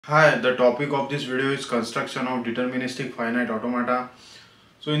Hi, the topic of this video is construction of deterministic finite automata.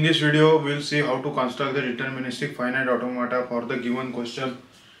 So in this video, we'll see how to construct the deterministic finite automata for the given question.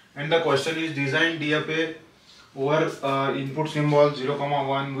 And the question is design DFA over input symbol 0,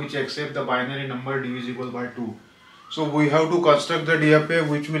 1 which accept the binary number divisible by 2. So we have to construct the DFA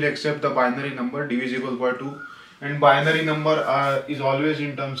which will accept the binary number divisible by 2. And binary number is always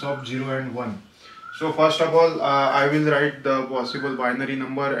in terms of 0 and 1. So first of all, I will write the possible binary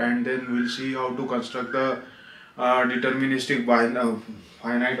number and then we'll see how to construct the deterministic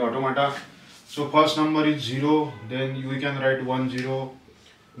finite automata. So first number is 0, then we can write 1 0,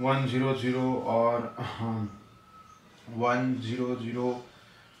 1 0 0 or 1 0 0,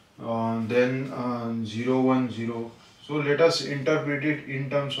 then 0 1 0. So let us interpret it in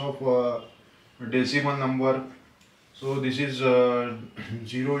terms of decimal number. So this is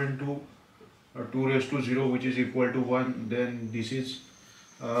 0 into 2 raised to 0 which is equal to 1, then this is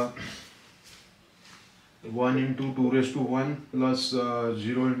 1 into 2 raised to 1 plus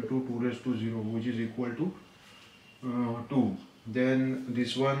 0 into 2 raised to 0 which is equal to 2, then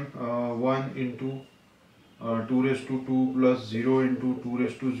this one 1 into 2 raised to 2 plus 0 into 2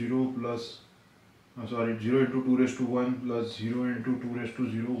 raised to 0 plus 0 into 2 raised to 1 plus 0 into 2 raised to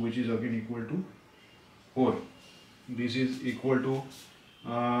 0 which is again equal to 4. This is equal to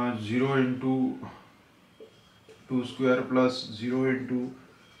 0 into 2 square plus 0 into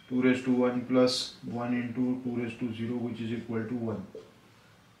 2 raised to 1 plus 1 into 2 raised to 0 which is equal to 1,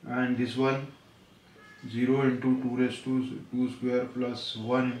 and this one 0 into 2 raised to 2 square plus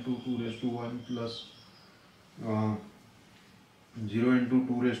 1 into 2 raised to 1 plus 0 into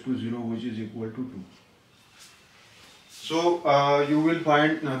 2 raised to 0 which is equal to 2. So you will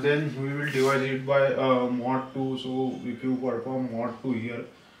find then we will divide it by mod 2. So if you perform mod 2 here,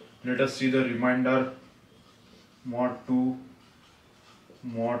 let us see the remainder mod 2,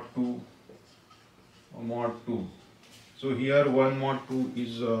 mod 2, mod 2. So here 1 mod 2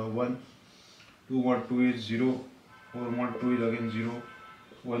 is 1, 2 mod 2 is 0, 4 mod 2 is again 0,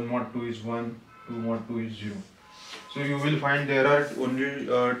 1 mod 2 is 1, 2 mod 2 is 0. So you will find there are only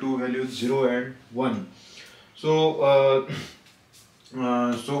two values 0 and 1. So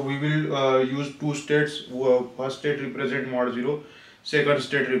we will use two states. First state represent mod 0, second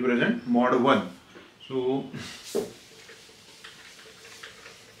state represent mod 1. So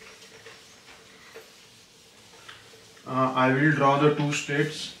I will draw the two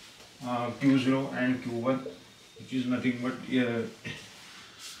states Q0 and Q1, which is nothing but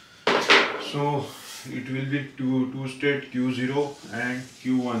so it will be two state Q0 and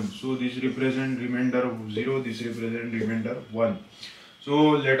Q1. So this represent remainder of 0, this represent remainder 1. So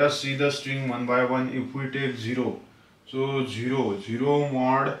let us see the string one by one. If we take 0, so 0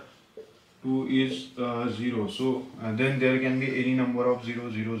 mod 2 is 0. So then there can be any number of 0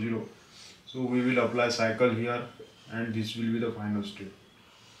 0 0. So we will apply cycle here and this will be the final state.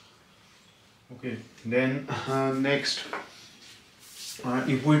 Okay, then next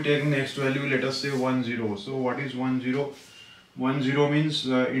if we take next value, let us say 1 0. So what is 1 0? 1 0 means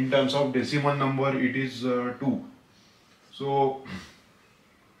in terms of decimal number it is 2. So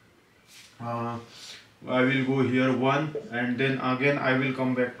I will go here 1 and then again I will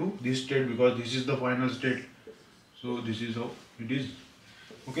come back to this state because this is the final state. So this is how it is.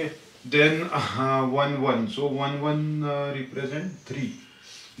 Okay, then 1 1. So 1 1 represent 3.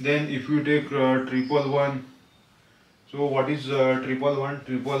 Then if you take triple 1, so what is triple 1?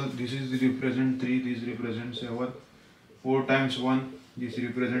 Triple, this is represent 3, this represents 7. 4 times 1, this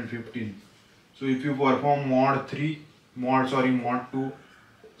represent 15. So if you perform mod 3, mod 2,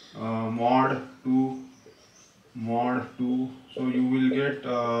 mod 2, mod 2, so you will get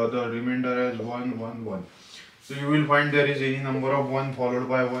the remainder as 1 1 1. So you will find there is any number of 1 followed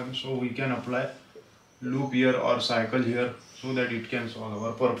by 1. So we can apply loop here or cycle here so that it can solve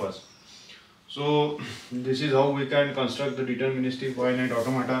our purpose. So this is how we can construct the deterministic finite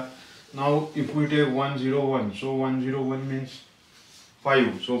automata. Now if we take 1 0 1, so 1 0 1 means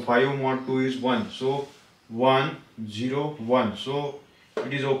 5. So 5 mod 2 is 1. So 1 0 1. So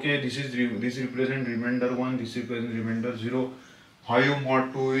it is okay. This represent remainder 1. This represent remainder 0. 5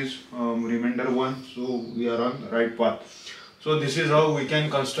 mod 2 is remainder 1. So we are on right path. So this is how we can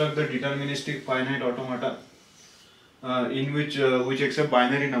construct the deterministic finite automata in which accept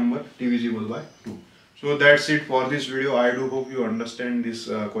binary number divisible by 2. So that's it for this video. I do hope you understand this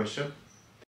question.